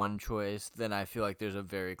number 1 choice, then I feel like there's a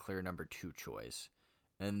very clear number 2 choice.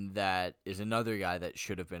 And that is another guy that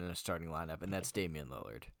should have been in a starting lineup, and that's Damian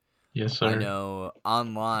Lillard. Yes, sir. I know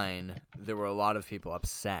online there were a lot of people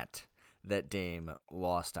upset that Dame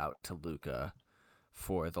lost out to Luka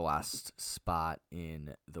for the last spot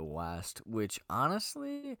in the West, which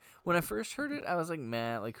honestly, when I first heard it, I was like,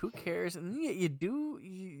 man, like, who cares? And then you do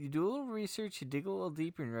a little research, you dig a little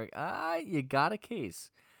deeper, and you're like, you got a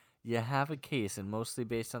case. You have a case, and mostly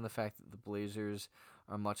based on the fact that the Blazers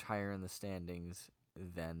are much higher in the standings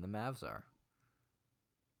than the Mavs are.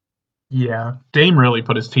 Yeah, Dame really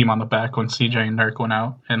put his team on the back when CJ and Nurk went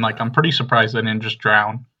out, and I'm pretty surprised they didn't just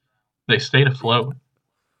drown. They stayed afloat.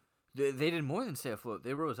 They did more than stay afloat.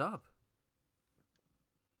 They rose up.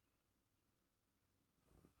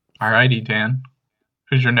 Alrighty, Dan.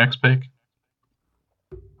 Who's your next pick?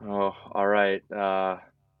 Oh, all right. I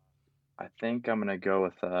think I'm gonna go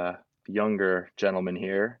with a younger gentleman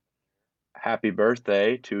here. Happy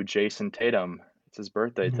birthday to Jason Tatum. It's his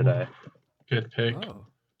birthday today. Good pick. Oh.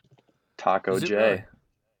 Taco J. Really?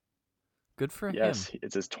 Good for him. Yes,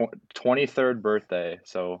 it's his 23rd birthday.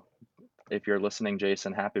 So if you're listening,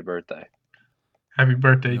 Jason, happy birthday. Happy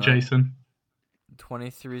birthday, Jason.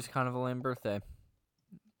 23 is kind of a lame birthday.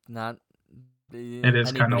 Not. It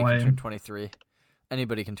is kind of lame. Turn 23.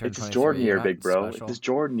 Anybody can turn 23. It's his Jordan year, big bro. Special. It's his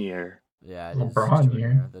Jordan year. Yeah, it LeBron is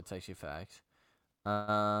year. That's actually facts.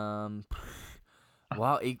 Wow.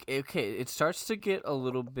 Okay, it starts to get a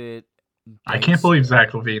little bit. I can't believe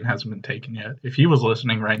Zach LaVine hasn't been taken yet. If he was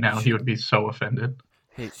listening right now, he would be so offended.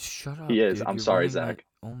 Hey, shut up. He is. Dude. I'm sorry, Zach.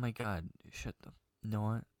 Oh my God. Shut the. You know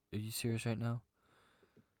what? Are you serious right now?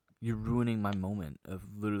 You're ruining my moment of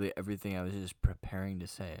literally everything I was just preparing to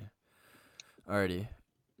say. Alrighty.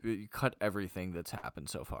 You cut everything that's happened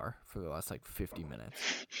so far for the last 50 minutes.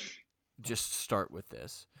 Just start with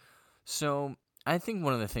this. So, I think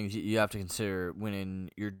one of the things you have to consider when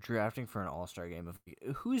you're drafting for an All-Star game of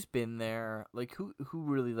who's been there, like who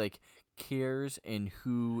really like cares and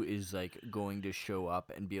who is like going to show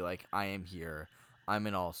up and be like, I am here, I'm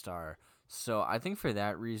an All-Star. So I think for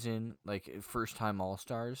that reason, like first-time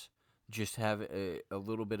All-Stars just have a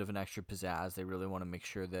little bit of an extra pizzazz. They really want to make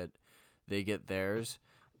sure that they get theirs,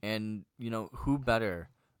 and who better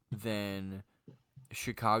than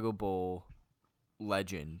Chicago Bull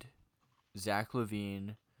legend Zach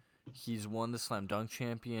LaVine. He's won the slam dunk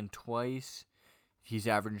champion twice. He's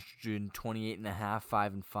averaged in 28.5,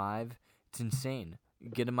 5 and 5. It's insane.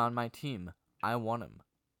 Get him on my team. I want him.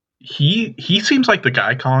 He seems like the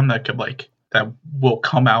guy, Colin, that could that will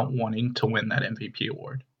come out wanting to win that MVP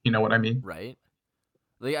award. You know what I mean? Right?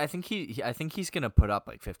 Like I think he's gonna put up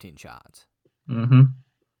like 15 shots. Mm-hmm.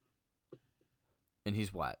 And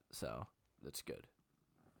he's wet, so that's good.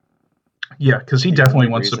 Yeah, because he The definitely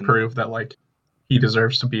only wants to reason- prove that he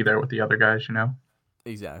deserves to be there with the other guys.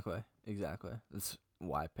 Exactly. That's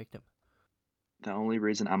why I picked him. The only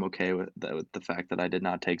reason I'm okay with the fact that I did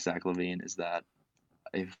not take Zach LaVine is that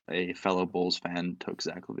a fellow Bulls fan took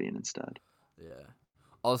Zach LaVine instead. Yeah.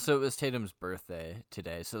 Also, it was Tatum's birthday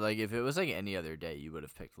today, so like if it was like any other day, you would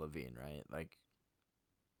have picked LaVine, right? Like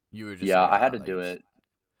you were just Yeah, like, I had to like, do it.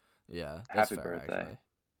 Yeah, that's Happy fair, birthday. actually.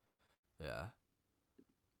 Yeah.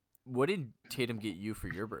 What did Tatum get you for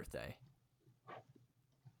your birthday?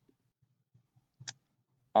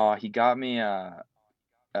 He got me a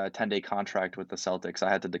 10-day contract with the Celtics. I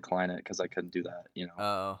had to decline it because I couldn't do that,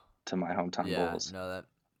 Oh, to my hometown yeah, Bulls. no,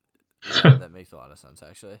 that makes a lot of sense,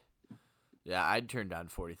 actually. Yeah, I'd turn down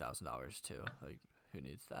 $40,000 too. Like, who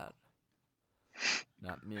needs that?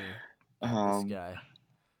 Not me. Not this guy.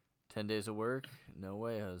 10 days of work? No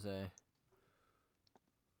way, Jose.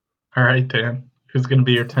 All right, Dan. Who's going to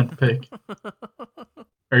be your 10th pick?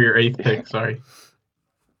 Or your 8th pick, sorry.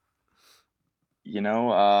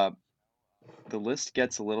 The list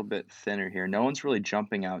gets a little bit thinner here. No one's really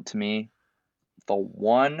jumping out to me. The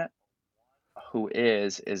one who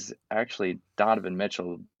is actually Donovan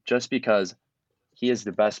Mitchell, just because he is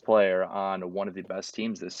the best player on one of the best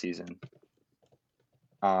teams this season.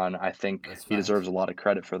 I think That's he facts. deserves a lot of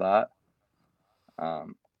credit for that. Yeah.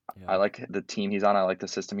 I like the team he's on. I like the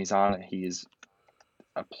system he's on. He's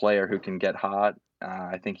a player who can get hot.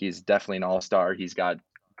 I think he's definitely an all-star. He's got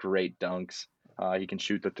great dunks. He can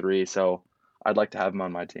shoot the three, so I'd like to have him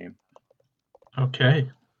on my team. Okay.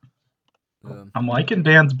 Yeah. I'm liking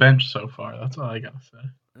Dan's bench so far. That's all I got to say.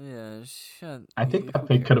 Yeah, shut. I think who that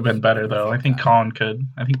pick could have cares? been better, You're a though. I fake think guy. Colin could.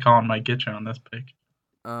 I think Colin might get you on this pick.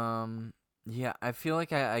 Yeah, I feel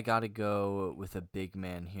like I gotta go with a big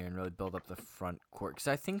man here and really build up the front court because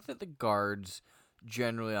I think that the guards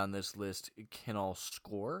generally on this list can all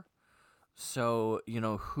score. So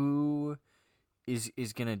who is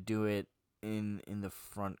gonna do it in the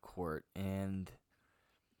front court, and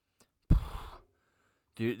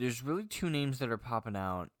there's really two names that are popping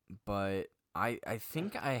out, but I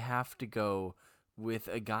think I have to go with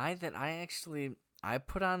a guy that I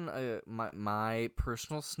put on my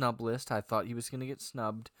personal snub list. I thought he was going to get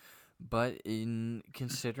snubbed, but in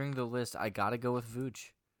considering the list, I got to go with Vooch.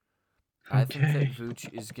 I think that Okay.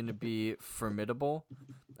 Vooch is going to be formidable.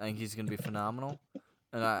 I think he's going to be phenomenal,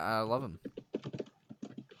 and I love him.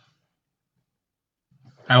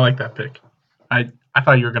 I like that pick. I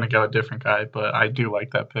thought you were going to go a different guy, but I do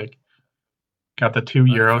like that pick. Got the two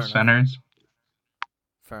Okay, Euro fair enough. centers.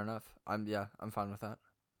 Fair enough. I'm fine with that.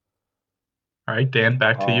 All right, Dan,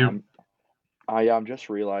 back to you. I'm just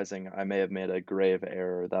realizing I may have made a grave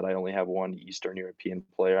error that I only have one Eastern European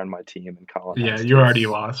player on my team, and Colin Yeah, has you two. already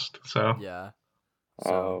lost, so. Yeah. Oh.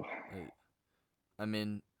 So, I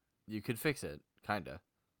mean, you could fix it, kinda.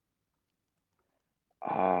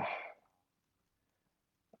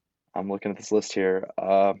 I'm looking at this list here.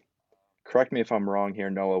 Correct me if I'm wrong here,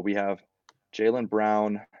 Noah. We have Jaylen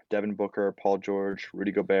Brown, Devin Booker, Paul George,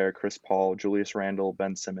 Rudy Gobert, Chris Paul, Julius Randle,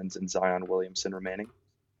 Ben Simmons, and Zion Williamson remaining.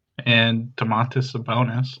 And Domantas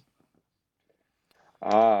Sabonis.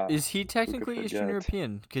 Is he who could technically Eastern forget?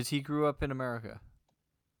 European? Because he grew up in America.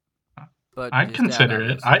 But I'd his dad consider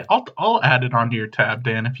it. obviously- I'll add it onto your tab,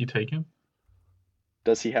 Dan, if you take him.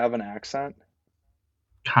 Does he have an accent?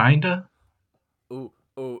 Kinda.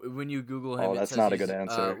 Oh, when you Google him, Oh, it that's says not a he's, good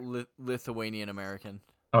answer. Lithuanian American.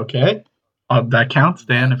 Okay. That counts,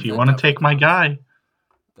 Dan, That- if you that want to definitely take my counts. guy.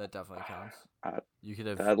 That definitely counts. You could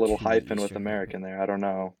have That little two hyphen with Eastern American there. I don't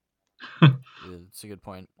know. European- Yeah, it's a good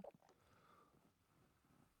point.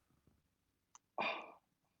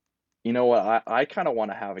 You know what? I kind of want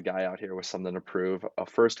to have a guy out here with something to prove. A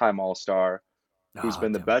first-time All-Star, who's Oh,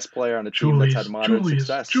 been the damn it. best player on a team that's had moderate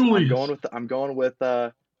success. Julius. I'm going with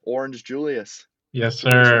Orange Julius. Yes,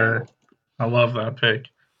 Julius sir. Randle. I love that pick.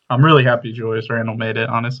 I'm really happy Julius Randle made it,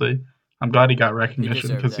 honestly. I'm glad he got recognition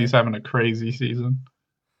deserved because he's it. having a crazy season.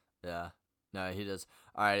 Yeah. No, he does.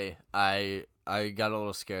 Alrighty. I got a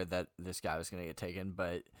little scared that this guy was gonna get taken,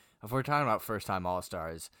 but if we're talking about first time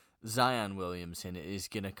All-Stars, Zion Williamson is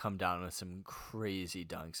gonna come down with some crazy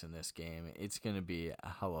dunks in this game. It's gonna be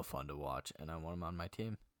hella fun to watch, and I want him on my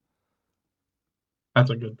team.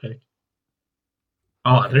 That's a good pick.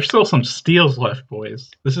 Oh, there's still some steals left,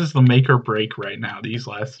 boys. This is the make or break right now, these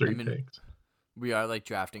last three picks. We are like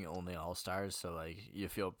drafting only All-Stars, so like you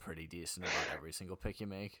feel pretty decent about every single pick you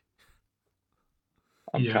make.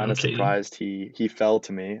 I'm kind of surprised he fell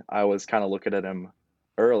to me. I was kind of looking at him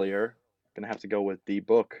earlier. Gonna have to go with the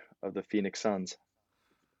book of the Phoenix Suns.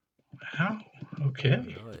 Wow.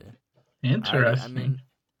 Okay. Really? Interesting. I mean,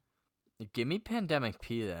 give me Pandemic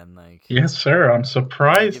P then. Like, yes, sir. I'm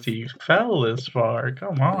surprised he fell this far.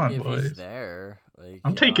 Come on, if boys. he's there, like,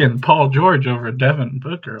 I'm taking Paul George over Devin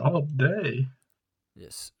Booker all day.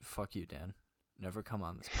 Yes, fuck you, Dan. Never come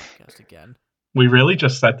on this podcast again. We really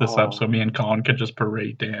just set this up so me and Colin could just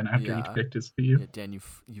berate Dan after he picked his team. Yeah, Dan,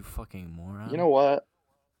 you fucking moron. You know what?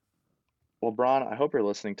 LeBron, I hope you're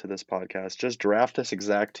listening to this podcast. Just draft this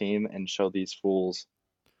exact team and show these fools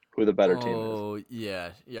who the better team is. Oh,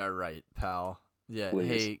 yeah, right, pal. Yeah, Please.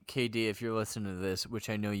 Hey, KD, if you're listening to this, which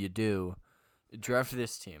I know you do, draft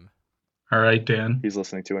this team. All right, Dan. He's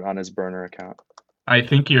listening to it on his burner account. I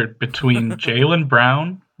think you're between Jaylen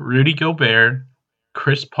Brown, Rudy Gobert,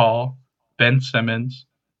 Chris Paul, Ben Simmons,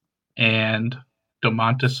 and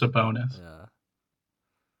Domantas Sabonis. Yeah.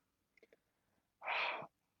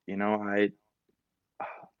 You know, I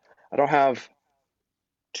don't have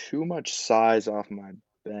too much size off my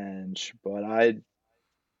bench, but I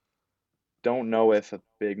don't know if a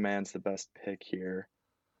big man's the best pick here.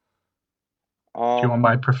 Do you want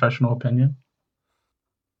my professional opinion?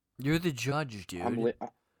 You're the judge, dude.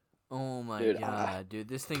 Oh my god, dude,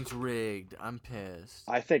 this thing's rigged. I'm pissed.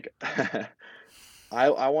 I think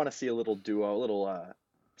I want to see a little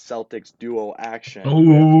Celtics duo action with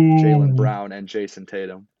Jaylen Brown and Jason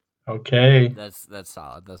Tatum. Okay. That's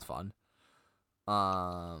solid. That's fun.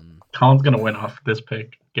 Colin's gonna win off this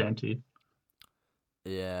pick, guaranteed.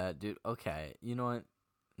 Yeah, dude. Okay, you know what?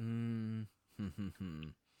 You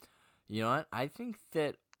know what? I think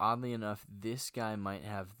that oddly enough, this guy might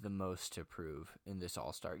have the most to prove in this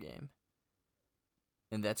All-Star game,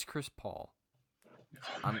 and that's Chris Paul.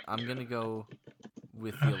 I'm gonna go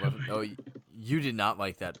with the 11. Oh, you did not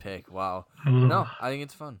like that pick. Wow. No, I think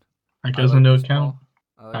it's fun. That goes into account.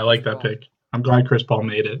 I like that pick. I'm glad Chris Paul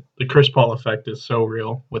made it. The Chris Paul effect is so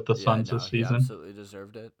real with the Suns this season. He absolutely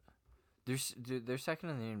deserved it. They're second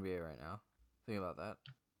in the NBA right now. Think about that.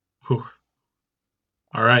 Whew.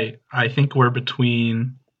 All right. I think we're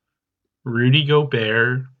between Rudy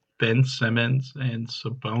Gobert, Ben Simmons, and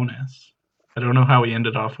Sabonis. I don't know how we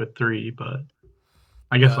ended off with 3, but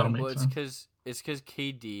I guess that'll make sense. It's because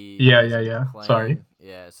KD. Yeah. Sorry.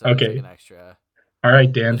 Yeah, so okay. Like an extra. All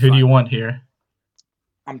right, Dan. Who do you want here?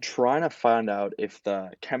 I'm trying to find out if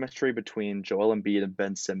the chemistry between Joel Embiid and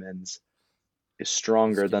Ben Simmons is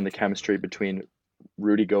stronger than the chemistry between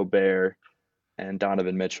Rudy Gobert and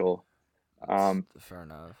Donovan Mitchell. Fair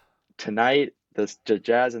enough. Tonight, the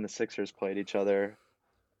Jazz and the Sixers played each other,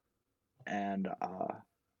 and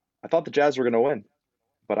I thought the Jazz were going to win,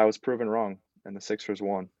 but I was proven wrong, and the Sixers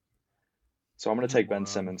won. So I'm going to take Ben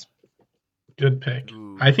Simmons. Good pick.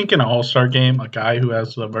 Ooh. I think in an All-Star game, a guy who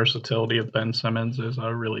has the versatility of Ben Simmons is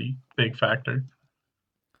a really big factor.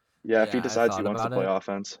 Yeah, if he decides he wants to play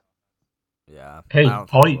offense. Yeah. Hey,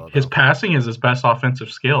 his passing is his best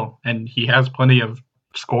offensive skill, and he has plenty of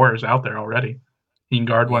scorers out there already. He can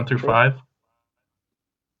guard 1 through 5.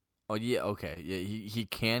 Oh yeah, okay. Yeah, he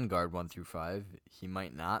can guard 1 through 5. He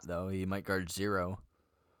might not though. He might guard 0.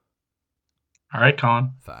 All right,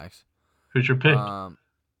 Colin. Facts. Who's your pick?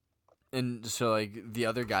 And so like the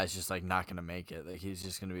other guy's just like not gonna make it. Like he's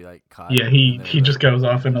just gonna be like caught. Yeah, he just goes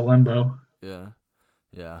off into limbo.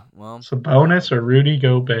 Yeah. Well, Sabonis or Rudy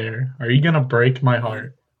Gobert? Are you gonna break my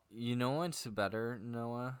heart? You know what's better,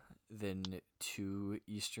 Noah, than 2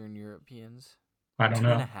 Eastern Europeans? I don't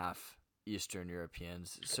know. 2.5 Eastern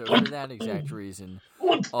Europeans. So for that exact reason,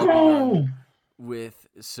 I'll go with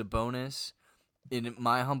Sabonis. In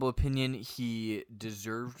my humble opinion, he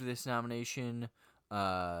deserved this nomination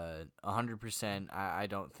 100%. I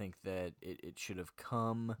don't think that it should have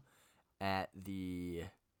come at the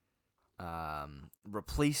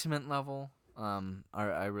replacement level.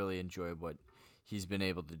 I really enjoyed what he's been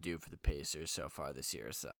able to do for the Pacers so far this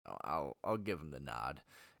year. So I'll give him the nod.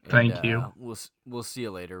 And, Thank you. We'll see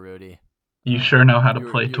you later, Rudy. You sure know how to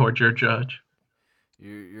you're- play you're- towards your judge.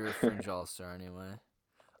 You're a fringe all-star anyway.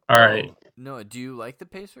 All right. No, do you like the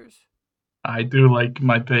Pacers? I do like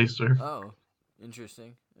my Pacer. Oh,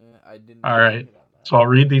 interesting. I didn't. All right. think about that. So I'll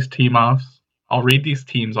read these teams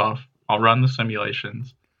off. I'll run the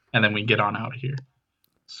simulations, and then we get on out of here.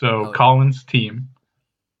 So yeah. Collins' Team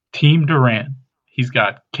Durant. He's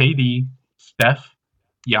got KD, Steph,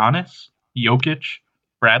 Giannis, Jokic,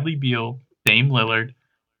 Bradley Beal, Dame Lillard,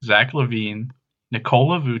 Zach LaVine,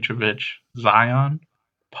 Nikola Vucevic, Zion,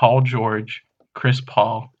 Paul George, Chris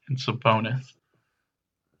Paul, and Sabonis.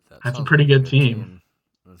 That's a sounds pretty like good team.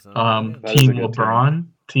 That sounds good. That is a Team good LeBron,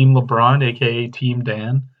 Team LeBron, aka Team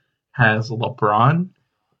Dan, has LeBron,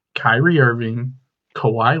 Kyrie Irving,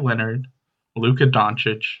 Kawhi Leonard, Luka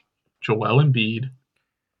Doncic, Joel Embiid,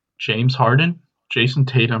 James Harden, Jason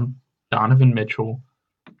Tatum, Donovan Mitchell,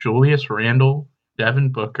 Julius Randle, Devin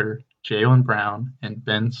Booker, Jaylen Brown, and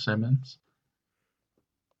Ben Simmons.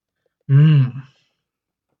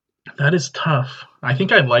 That is tough. I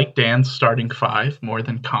think I like Dan's starting five more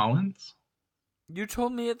than Collins. You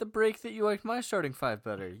told me at the break that you liked my starting five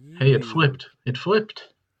better. Hey, it flipped.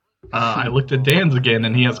 I looked at Dan's again,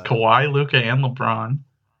 and he has God. Kawhi, Luka, and LeBron.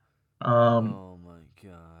 Oh my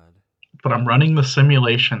god. But I'm running the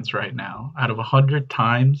simulations right now. Out of 100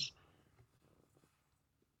 times,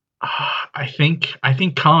 I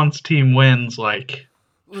think Collins' team wins like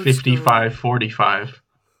 55-45.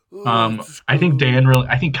 I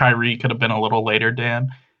think Kyrie could have been a little later, Dan,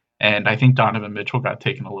 and I think Donovan Mitchell got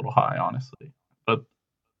taken a little high, honestly. But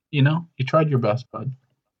you tried your best, bud.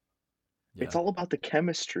 Yeah. It's all about the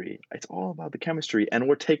chemistry. And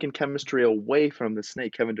we're taking chemistry away from the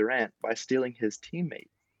snake, Kevin Durant, by stealing his teammates.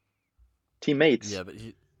 Yeah, but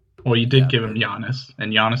Well, you did give him Giannis,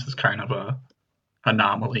 and Giannis is kind of a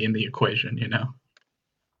anomaly in the equation,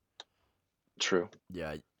 True.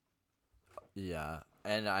 Yeah,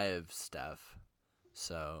 and I have Steph.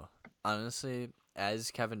 So honestly,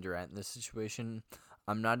 as Kevin Durant in this situation,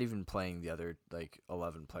 I'm not even playing the other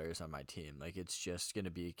 11 players on my team. It's just gonna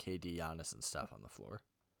be KD, Giannis, and Steph on the floor.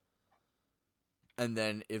 And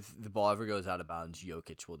then if the ball ever goes out of bounds,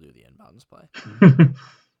 Jokic will do the inbounds play.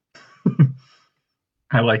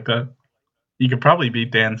 I like that. You could probably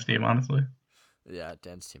beat Dan's team, honestly. Yeah,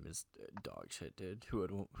 Dan's team is dog shit, dude. Who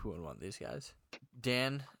would want these guys?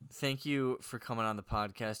 Dan, thank you for coming on the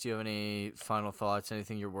podcast. Do you have any final thoughts?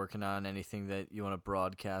 Anything you're working on? Anything that you want to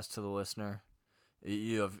broadcast to the listener?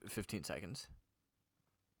 You have 15 seconds.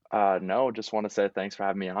 No, just want to say thanks for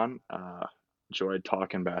having me on. Enjoyed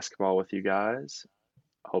talking basketball with you guys.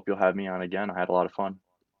 Hope you'll have me on again. I had a lot of fun.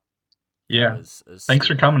 Yeah. Thanks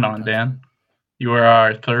for coming on, Dan. You were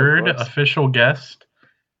our third official guest,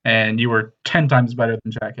 and you were 10 times better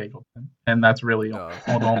than Jack Eggleton. And that's really the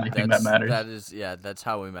only thing that matters. That's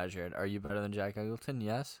how we measure it. Are you better than Jack Eggleton?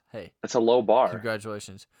 Yes. Hey. That's a low bar.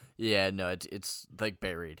 Congratulations. Yeah, no, it's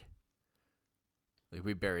buried.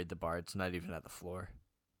 We buried the bar. It's not even at the floor.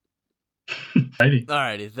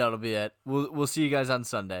 Alrighty, that'll be it. We'll see you guys on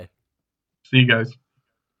Sunday. See you guys.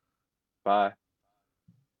 Bye.